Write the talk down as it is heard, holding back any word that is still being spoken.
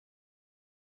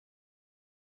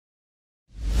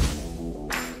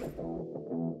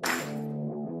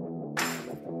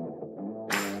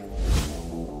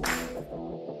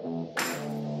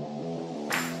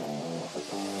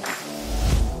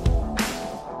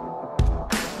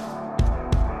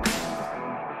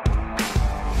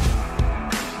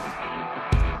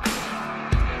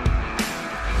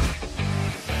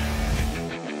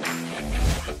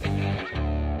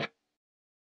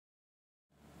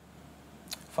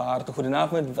Van harte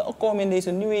goedenavond, welkom in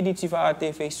deze nieuwe editie van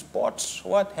ATV Sports.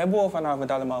 Wat hebben we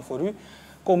vanavond allemaal voor u?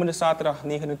 Komende zaterdag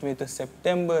 29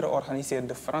 september organiseert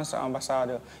de Franse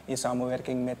ambassade in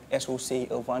samenwerking met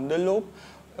SOC van de Loop.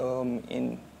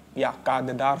 In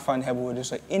kader daarvan hebben we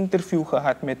dus een interview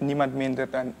gehad met niemand minder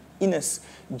dan Ines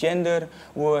Gender.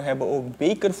 We hebben ook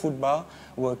bekervoetbal.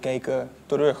 We kijken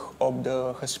terug op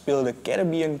de gespeelde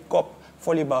Caribbean Cup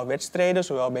volleybalwedstrijden,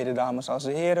 zowel bij de dames als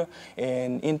de heren.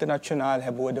 En internationaal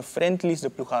hebben we de friendlies, de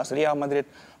ploeg als Real Madrid,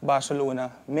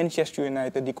 Barcelona, Manchester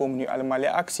United, die komen nu allemaal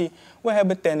in actie. We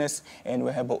hebben tennis en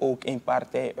we hebben ook een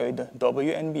partij uit de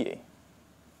WNBA.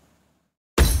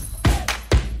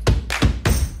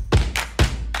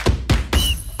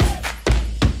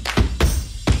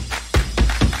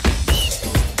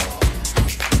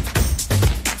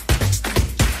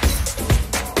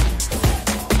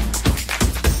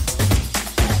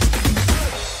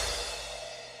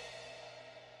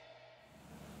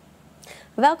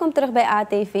 Welkom terug bij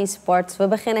ATV Sports. We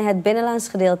beginnen het binnenlands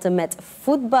gedeelte met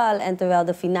voetbal. En terwijl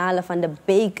de finale van de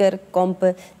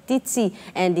bekercompetitie.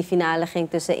 En die finale ging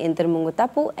tussen Inter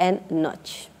Mungutapu en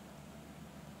Notch.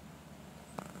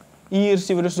 Hier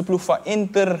zien we dus de ploeg van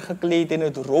Inter gekleed in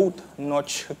het rood.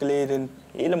 Notch gekleed in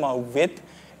helemaal wit.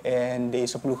 En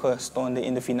deze ploegen stonden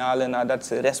in de finale nadat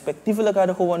ze respectievelijk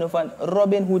hadden gewonnen van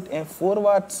Robin Hood en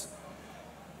Voorwaarts.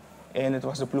 En het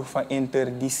was de ploeg van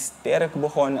Inter die sterk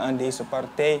begon aan deze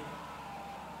partij.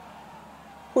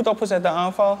 Goed opgezette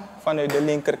aanval vanuit de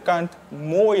linkerkant.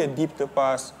 Mooie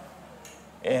dieptepaas.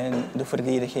 En de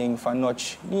verdediging van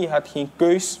Notch die had geen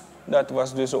keus. Dat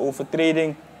was dus een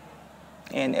overtreding.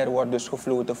 En er wordt dus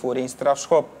gefloten voor een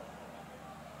strafschop.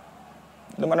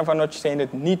 De mannen van Notch zijn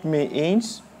het niet mee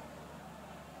eens.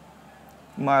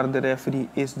 Maar de referee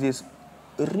is dus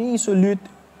resoluut.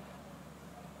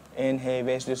 En hij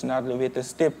wijst dus naar de witte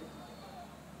stip.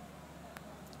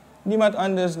 Niemand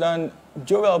anders dan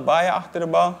Joel Baya achter de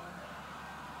bal.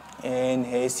 En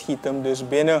hij schiet hem dus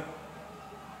binnen.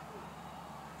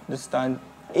 Er staan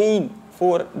 1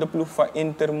 voor de ploeg van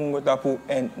Inter Mungutapu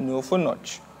en 0 voor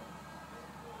Notch.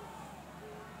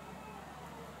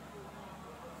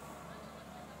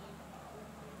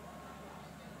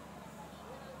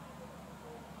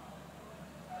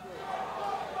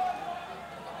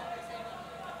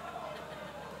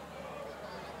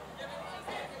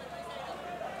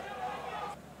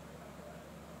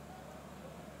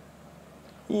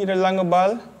 Hier een lange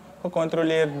bal,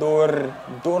 gecontroleerd door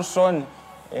Dorson.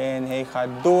 En hij gaat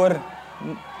door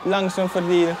langs een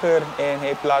verdediger en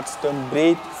hij plaatst hem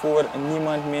breed voor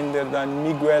niemand minder dan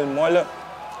Miguel Molle.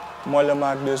 Molle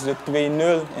maakt dus de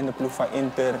 2-0 en de ploeg van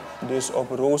Inter dus op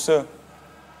roze.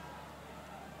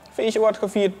 Het feestje wordt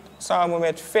gevierd samen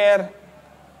met Ver.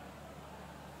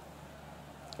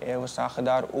 En we zagen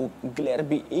daar ook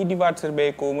Glerby Eduards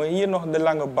erbij komen. Hier nog de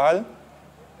lange bal.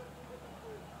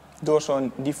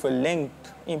 Dorson die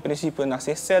verlengt in principe naar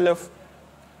zichzelf.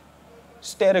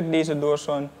 Sterk deze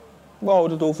Dorson,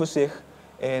 behoudt het over zich.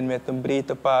 En met een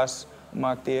breedte paas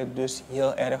maakt hij het dus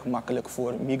heel erg makkelijk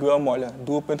voor Miguel Molle.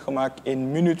 Doelpunt gemaakt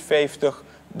in minuut 50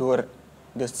 door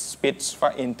de spits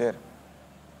van Inter.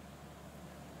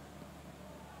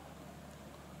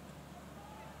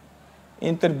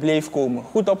 Inter bleef komen.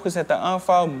 Goed opgezette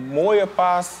aanval, mooie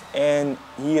paas. En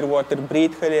hier wordt er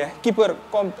breed gelegd. Keeper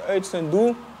komt uit zijn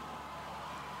doel.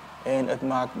 En het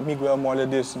maakt Miguel Molle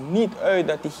dus niet uit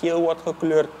dat hij geel wordt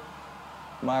gekleurd.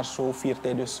 Maar zo viert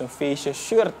hij dus zijn feestje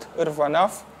shirt ervan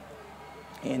af.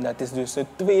 En dat is dus de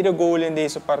tweede goal in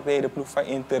deze partij. De ploeg van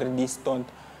Inter die stond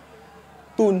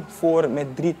toen voor met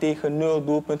 3-0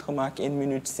 doelpunt gemaakt in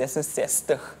minuut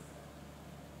 66.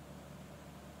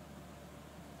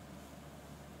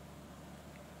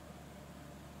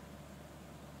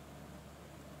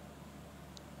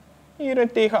 Hier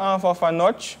een tegenaanval van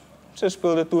Notch. Ze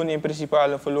speelden toen in principe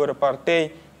al een verloren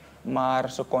partij,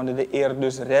 maar ze konden de eer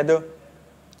dus redden.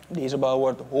 Deze bal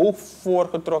wordt hoog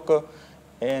voorgetrokken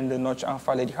en de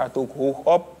Notch-aanvaller gaat ook hoog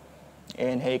op.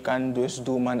 En hij kan dus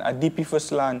doelman Adipi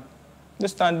verslaan. Er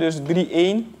staan dus 3-1.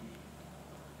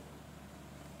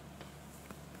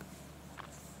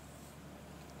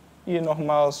 Hier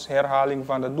nogmaals herhaling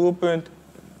van het doelpunt.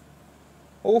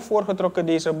 Hoog voorgetrokken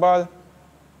deze bal.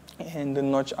 En de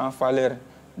Notch-aanvaller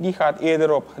die gaat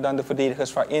eerder op dan de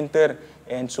verdedigers van Inter.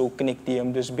 En zo knikt hij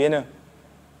hem dus binnen.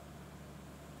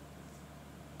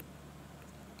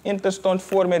 Inter stond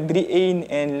voor met 3-1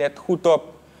 en let goed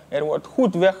op. Er wordt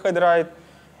goed weggedraaid.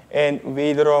 En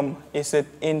wederom is het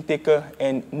intikken.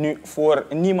 En nu voor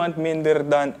niemand minder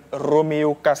dan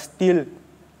Romeo Castil.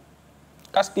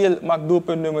 Castil maakt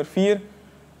doelpunt nummer 4.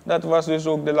 Dat was dus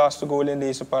ook de laatste goal in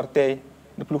deze partij.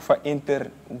 De ploeg van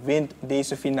Inter wint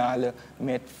deze finale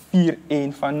met 4-1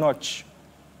 van Notch.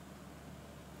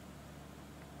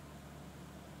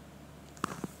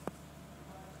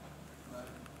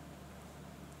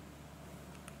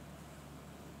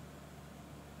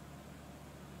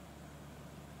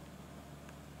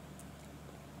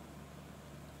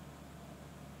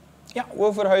 Ja,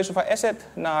 we verhuizen van Asset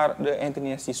naar de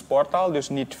ATV Sporthal, dus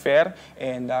niet ver.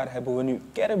 En daar hebben we nu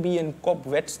Caribbean Cup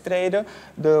wedstrijden.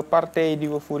 De partij die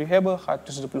we voor u hebben gaat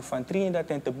tussen de ploeg van Trinidad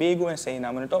en Tobago en zij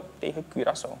namen het op tegen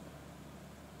Curaçao.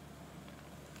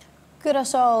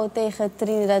 Curaçao tegen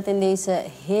Trinidad in deze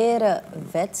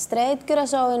herenwedstrijd.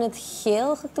 Curaçao in het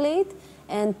geel gekleed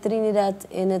en Trinidad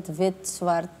in het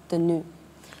wit-zwart tenue.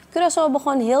 Curaçao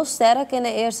begon heel sterk in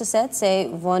de eerste set. Zij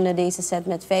wonnen deze set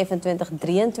met 25-23.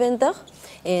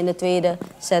 In de tweede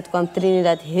set kwam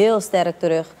Trinidad heel sterk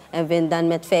terug en wint dan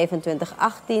met 25-18.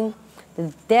 De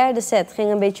derde set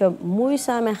ging een beetje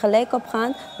moeizaam en gelijk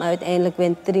opgaan, maar uiteindelijk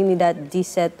wint Trinidad die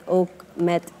set ook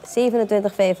met 27-25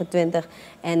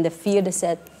 en de vierde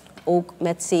set ook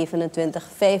met 27-25.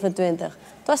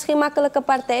 Het was geen makkelijke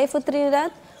partij voor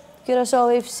Trinidad. Curaçao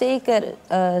heeft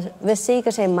wist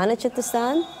zeker zijn mannetje te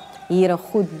staan. Hier een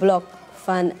goed blok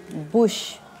van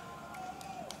Bush.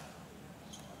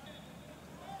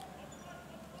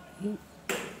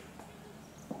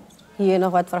 Hier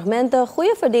nog wat fragmenten.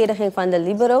 Goede verdediging van de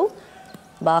libero.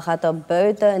 Bal gaat op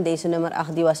buiten en deze nummer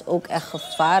 8 die was ook echt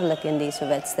gevaarlijk in deze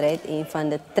wedstrijd. Een van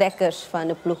de trekkers van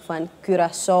de ploeg van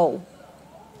Curaçao.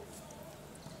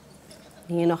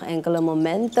 Hier nog enkele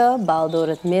momenten. Bal door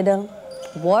het midden.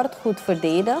 Wordt goed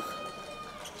verdedigd.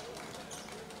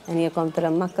 En hier komt er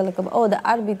een makkelijke bal. Oh, de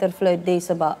arbiter fluit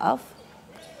deze bal af.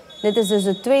 Dit is dus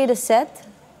de tweede set.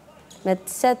 Met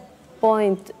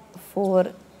setpoint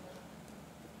voor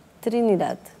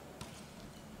Trinidad.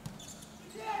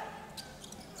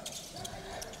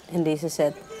 En deze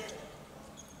set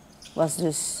was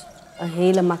dus een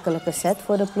hele makkelijke set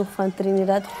voor de ploeg van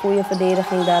Trinidad. Goede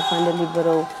verdediging daar van de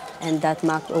libero. En dat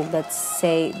maakt ook dat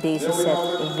zij deze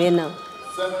set winnen.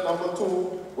 Set number 2,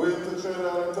 going to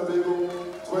Trinidad and Tobago,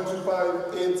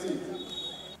 25-18.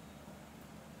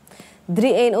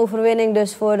 3-1 overwinning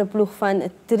dus voor de ploeg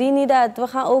van Trinidad. We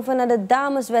gaan over naar de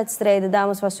dameswedstrijd. De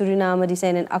dames van Suriname die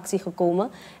zijn in actie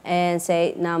gekomen. En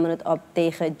zij namen het op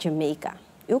tegen Jamaica.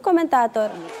 Uw commentator.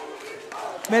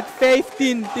 Met 15-14.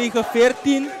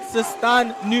 Ze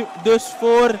staan nu dus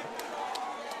voor.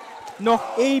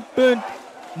 Nog 1 punt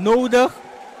nodig.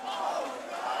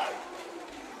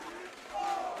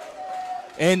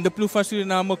 En de ploeg van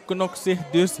Suriname knokt zich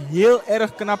dus heel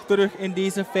erg knap terug in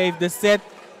deze 5e set.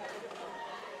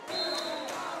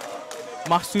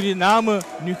 Mag Suriname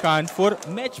nu gaan voor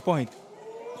matchpoint.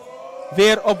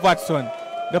 Weer op Watson.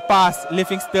 De paas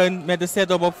Livingston met de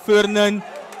setup op Vernon.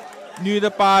 Nu de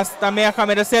paas Tamerga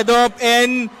met de setup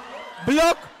en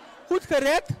blok. Goed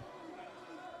gered.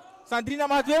 Sandrina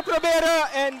mag het weer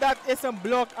proberen en dat is een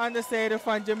blok aan de zijde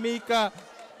van Jamaica.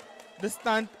 De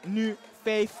stand nu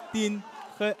 15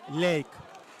 gelijk.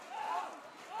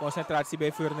 Concentratie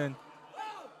bij Vernon.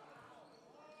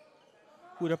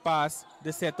 Goede paas,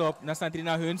 de setup naar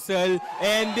Sandrina Hunsel.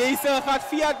 En deze gaat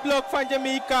via het blok van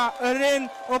Jamaica erin.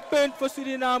 Een punt voor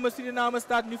Suriname. Suriname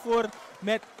staat nu voor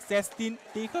met 16-15.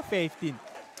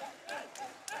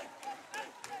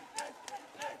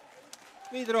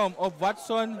 Wederom op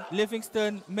Watson,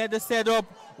 Livingston met de setup.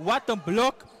 Wat een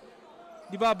blok.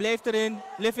 Die bal blijft erin.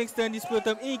 Livingston die speelt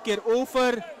hem 1 keer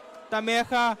over.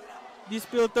 Tamerga die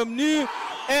speelt hem nu.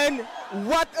 En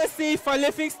wat een save van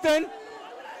Livingston.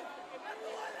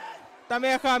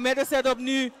 Tamerga met de setup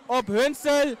nu op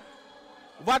Hunsel.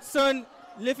 Watson,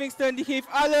 Livingston die geeft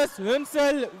alles.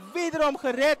 Hunsel wederom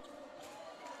gered.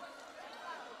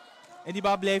 En die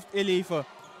bal blijft in leven.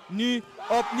 Nu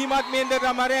op niemand minder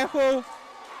dan Marengo.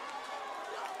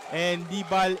 En die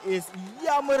bal is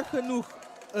jammer genoeg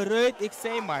eruit. Ik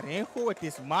zei Marengo, het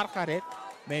is Margaret.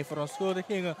 Mijn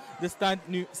verontschuldigingen. De stand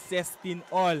nu 16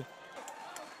 all.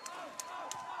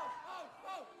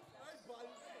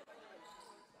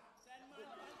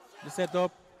 De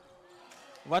setup.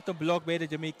 Wat een blok bij de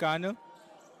Jamaicanen.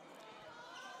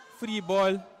 Free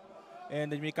ball. En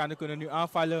de Jamaicanen kunnen nu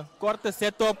aanvallen. Korte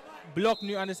setup. Blok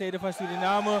nu aan de zijde van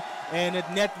Suriname. En het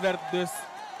net werd dus...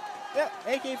 Ja,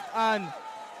 hij geeft aan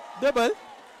dubbel.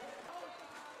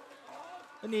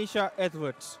 Anisha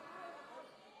Edwards.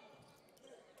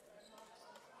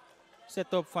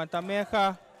 Setup van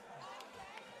Tamerga.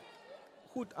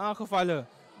 Goed aangevallen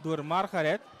door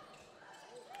Margaret.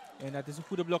 En dat is een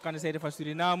goede blok aan de zijde van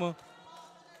Suriname.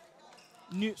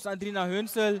 Nu Sandrina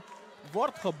Hunsel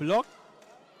wordt geblokt.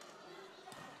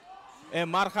 En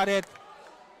Margaret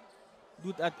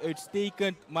doet het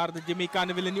uitstekend, maar de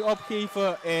Jamaicanen willen niet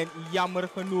opgeven. En jammer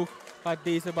genoeg gaat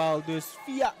deze bal dus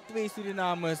via 2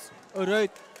 Surinamers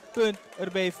eruit. Punt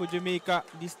erbij voor Jamaica.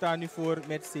 Die staan nu voor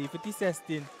met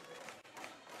 17-16.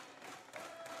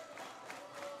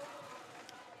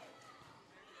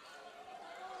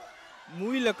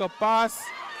 Moeilijke paas.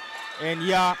 En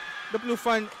ja, de ploeg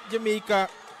van Jamaica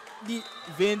die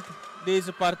wint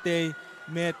deze partij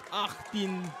met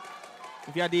 18.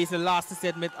 Ja, deze laatste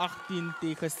set met 18-16.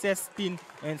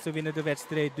 En ze winnen de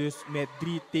wedstrijd dus met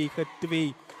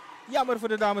 3-2. Jammer voor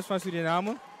de dames van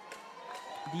Suriname.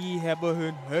 Die hebben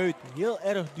hun huid heel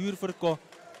erg duur verkocht.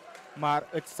 Maar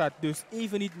het zat dus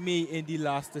even niet mee in die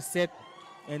laatste set.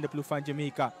 En de ploeg van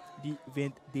Jamaica die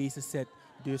wint deze set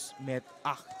dus met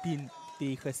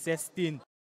 18-16.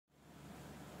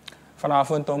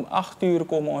 Vanavond om 8 uur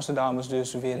komen onze dames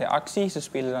dus weer in actie. Ze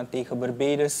spelen dan tegen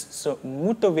Barbados. Ze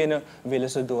moeten winnen, willen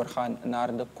ze doorgaan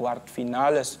naar de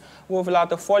kwartfinales. We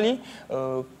overlaten volley.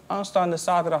 Aanstaande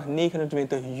zaterdag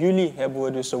 29 juli hebben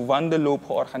we dus een wandelloop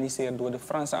georganiseerd door de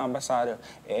Franse ambassade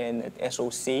en het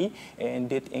SOC. En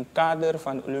dit in kader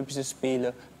van de Olympische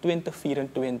Spelen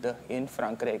 2024 in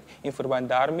Frankrijk. In verband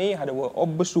daarmee hadden we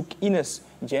op bezoek Ines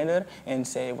Jenner en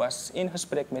zij was in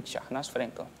gesprek met Shahnas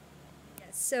Frenkel.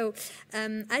 So,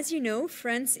 as you know,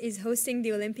 France is hosting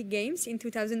the Olympic Games in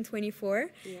 2024.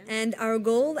 Yeah. And our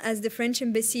goal as the French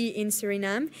Embassy in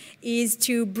Suriname is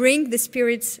to bring the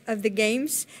spirit of the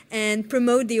Games and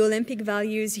promote the Olympic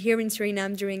values here in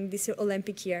Suriname during this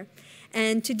Olympic year.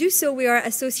 And to do so, we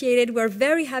are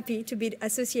very happy to be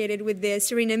associated with the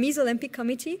Surinamese Olympic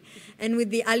Committee and with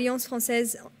the Alliance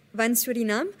Française van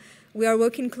Suriname. We are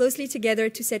working closely together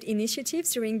to set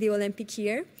initiatives during the Olympic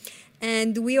year.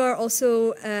 And we are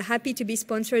also happy to be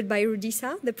sponsored by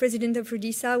Rudisa. The president of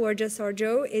Rudisa, Warja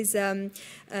Sarjo, is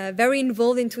very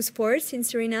involved into sports in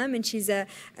Suriname, and she's a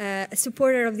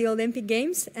supporter of the Olympic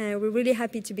Games. We're really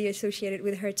happy to be associated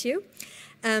with her too.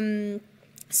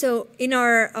 So in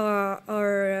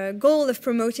our goal of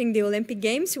promoting the Olympic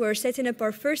Games, we're setting up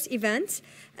our first event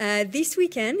this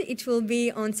weekend. It will be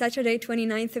on Saturday,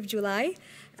 29th of July,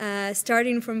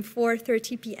 starting from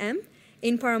 4:30 p.m.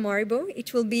 in Paramaribo.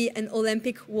 It will be an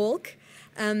Olympic walk.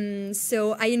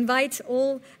 So I invite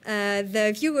all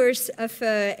the viewers of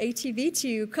ATV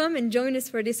to come and join us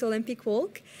for this Olympic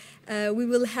walk. We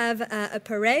will have a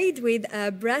parade with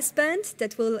a brass band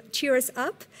that will cheer us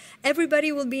up.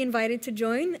 Everybody will be invited to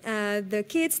join, the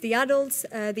kids, the adults,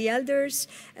 the elders,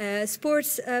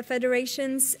 sports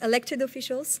federations, elected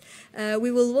officials.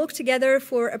 We will walk together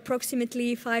for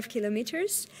approximately 5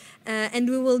 kilometers, and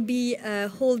we will be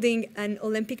holding an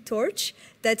Olympic torch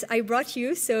that I brought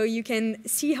you so you can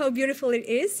see how beautiful it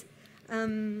is.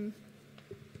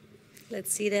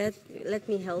 Let's see that. Let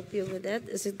me help you with that.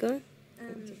 Is it good?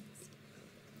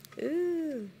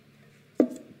 Ooh.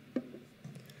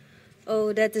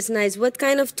 Oh, that is nice. What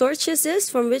kind of torch is this?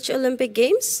 From which Olympic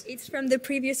Games? It's from the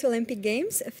previous Olympic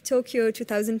Games of Tokyo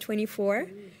 2024.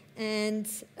 And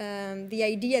the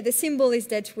idea, the symbol is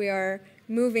that we are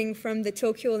moving from the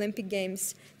Tokyo Olympic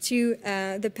Games to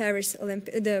the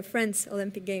France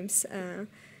Olympic Games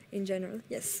in general.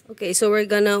 Yes. Okay, so we're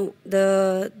gonna,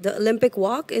 the Olympic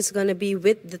walk is gonna be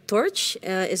with the torch.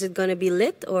 Is it gonna be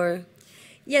lit or?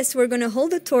 Yes, we're going to hold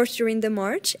the torch during the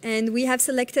march, and we have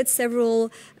selected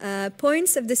several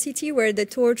points of the city where the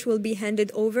torch will be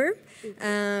handed over.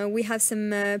 We have some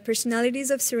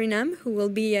personalities of Suriname who will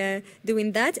be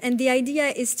doing that, and the idea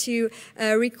is to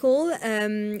recall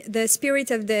the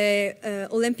spirit of the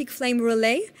Olympic flame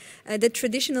relay that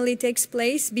traditionally takes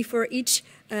place before each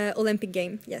Olympic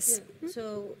game. Yes. Yeah.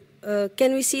 So.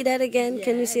 Can we see that again? Yes,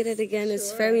 can we see that again? Sure.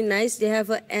 It's very nice. They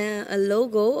have a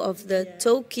logo of the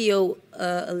Tokyo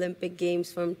Olympic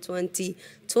Games from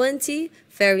 2020.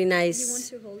 Very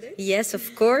nice. You want to hold it? Yes,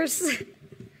 of course.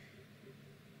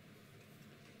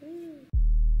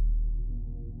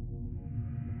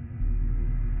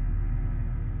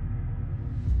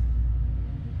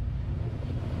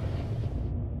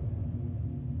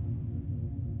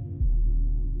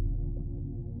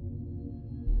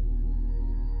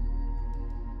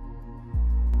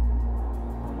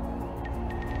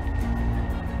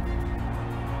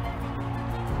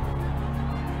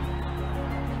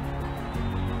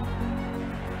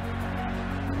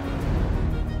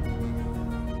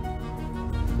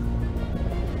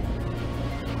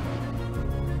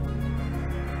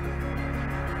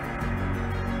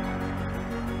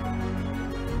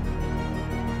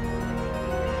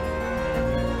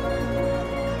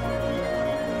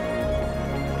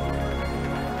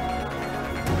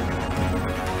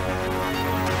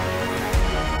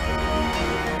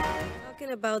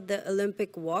 about the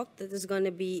Olympic walk that is going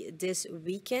to be this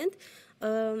weekend.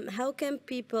 How can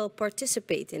people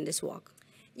participate in this walk?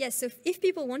 Yes, so if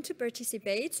people want to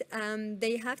participate,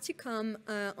 they have to come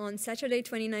on Saturday,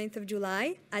 29th of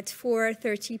July at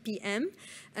 4:30 p.m.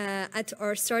 At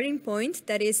our starting point,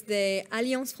 that is the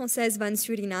Alliance Française van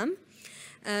Suriname.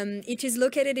 It is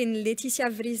located in Laetitia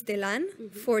Vries de Laan,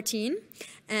 14.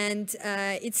 And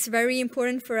it's very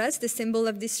important for us, the symbol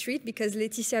of this street, because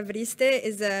Laetitia Vrieste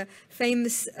is a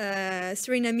famous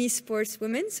Surinamese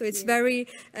sportswoman. So it's very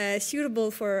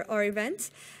suitable for our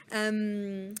event.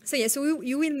 So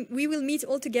we will meet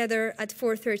all together at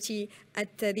 4:30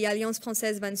 at the Alliance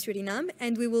Française van Suriname,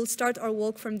 and we will start our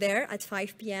walk from there at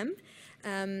 5 p.m.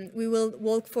 We will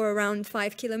walk for around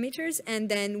 5 kilometers, and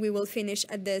then we will finish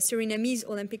at the Surinamese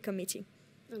Olympic Committee.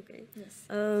 Okay. Yes.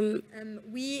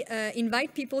 We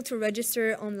invite people to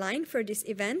register online for this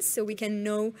event, so we can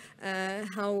know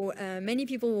how many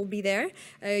people will be there.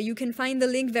 You can find the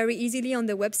link very easily on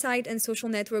the website and social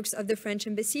networks of the French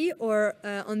Embassy or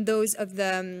on those of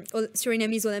the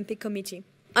Surinamese Olympic Committee.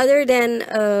 Other than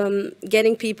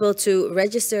getting people to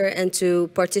register and to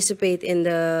participate in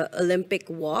the Olympic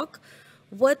walk,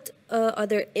 what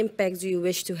other impacts do you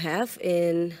wish to have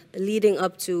in leading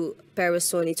up to Paris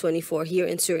 2024 here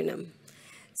in Suriname?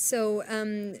 So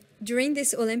during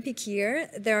this Olympic year,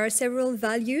 there are several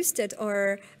values that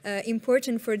are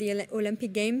important for the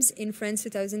Olympic Games in France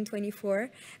 2024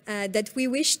 that we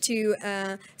wish to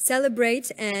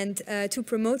celebrate and to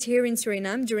promote here in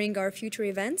Suriname during our future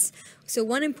events. So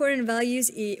one important value is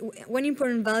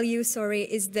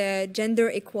the gender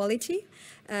equality.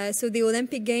 So the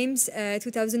Olympic Games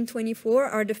 2024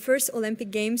 are the first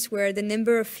Olympic Games where the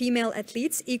number of female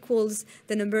athletes equals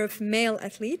the number of male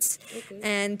athletes. Okay.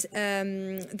 And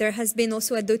there has been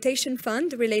also a dotation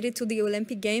fund related to the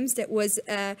Olympic Games that was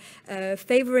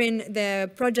favoring the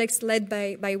projects led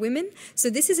by women. So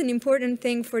this is an important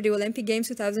thing for the Olympic Games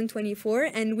 2024,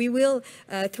 and we will,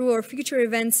 through our future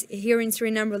events here in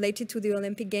Suriname related to the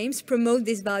Olympic Games, promote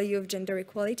this value of gender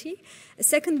equality. A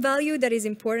second value that is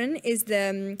important is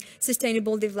the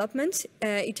sustainable development.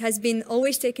 It has been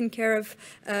always taken care of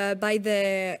by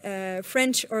the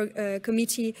French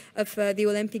Committee of the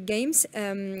Olympic Games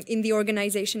in the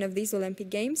organization of these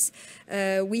Olympic Games.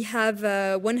 We have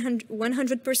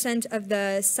 100% of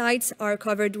the sites are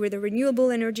covered with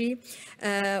renewable energy.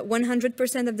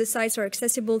 100% of the sites are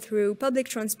accessible through public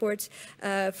transport,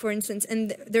 for instance,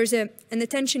 and there's an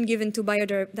attention given to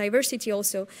biodiversity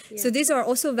also. Yeah. So these are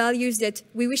also values that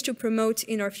we wish to promote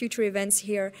in our future events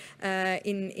here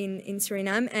in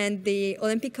Suriname, and the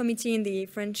Olympic Committee and the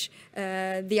French,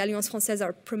 the Alliance Française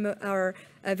are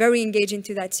very engaged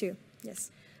into that too.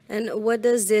 Yes. And what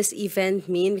does this event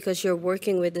mean? Because you're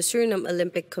working with the Suriname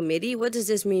Olympic Committee, what does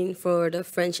this mean for the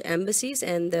French embassies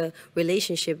and the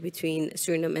relationship between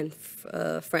Suriname and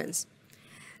France?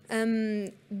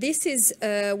 This is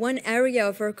one area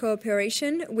of our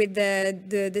cooperation with the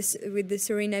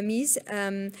Surinamese.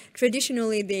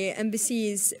 Traditionally, the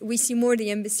embassies, we see more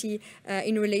the embassy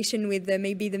in relation with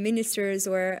maybe the ministers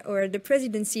or the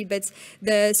presidency, but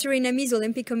the Surinamese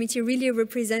Olympic Committee really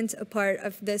represents a part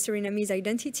of the Surinamese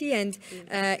identity, and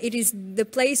it is the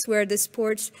place where the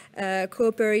sports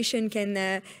cooperation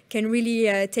can really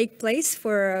take place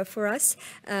for us.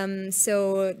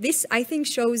 So this, I think,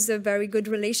 shows a very good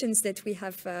relation that we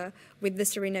have with the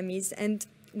Surinamese and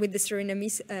with the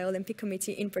Surinamese Olympic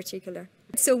Committee in particular.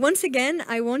 So once again,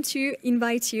 I want to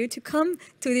invite you to come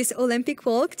to this Olympic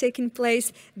walk taking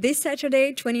place this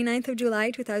Saturday, 29th of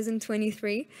July,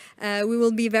 2023. We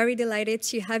will be very delighted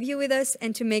to have you with us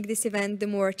and to make this event the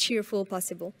more cheerful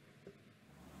possible.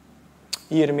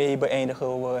 Hiermee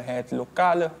beëindigen we het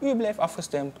lokale. U blijft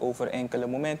afgestemd over enkele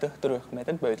momenten terug met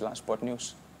het buitenlands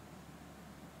sportnieuws.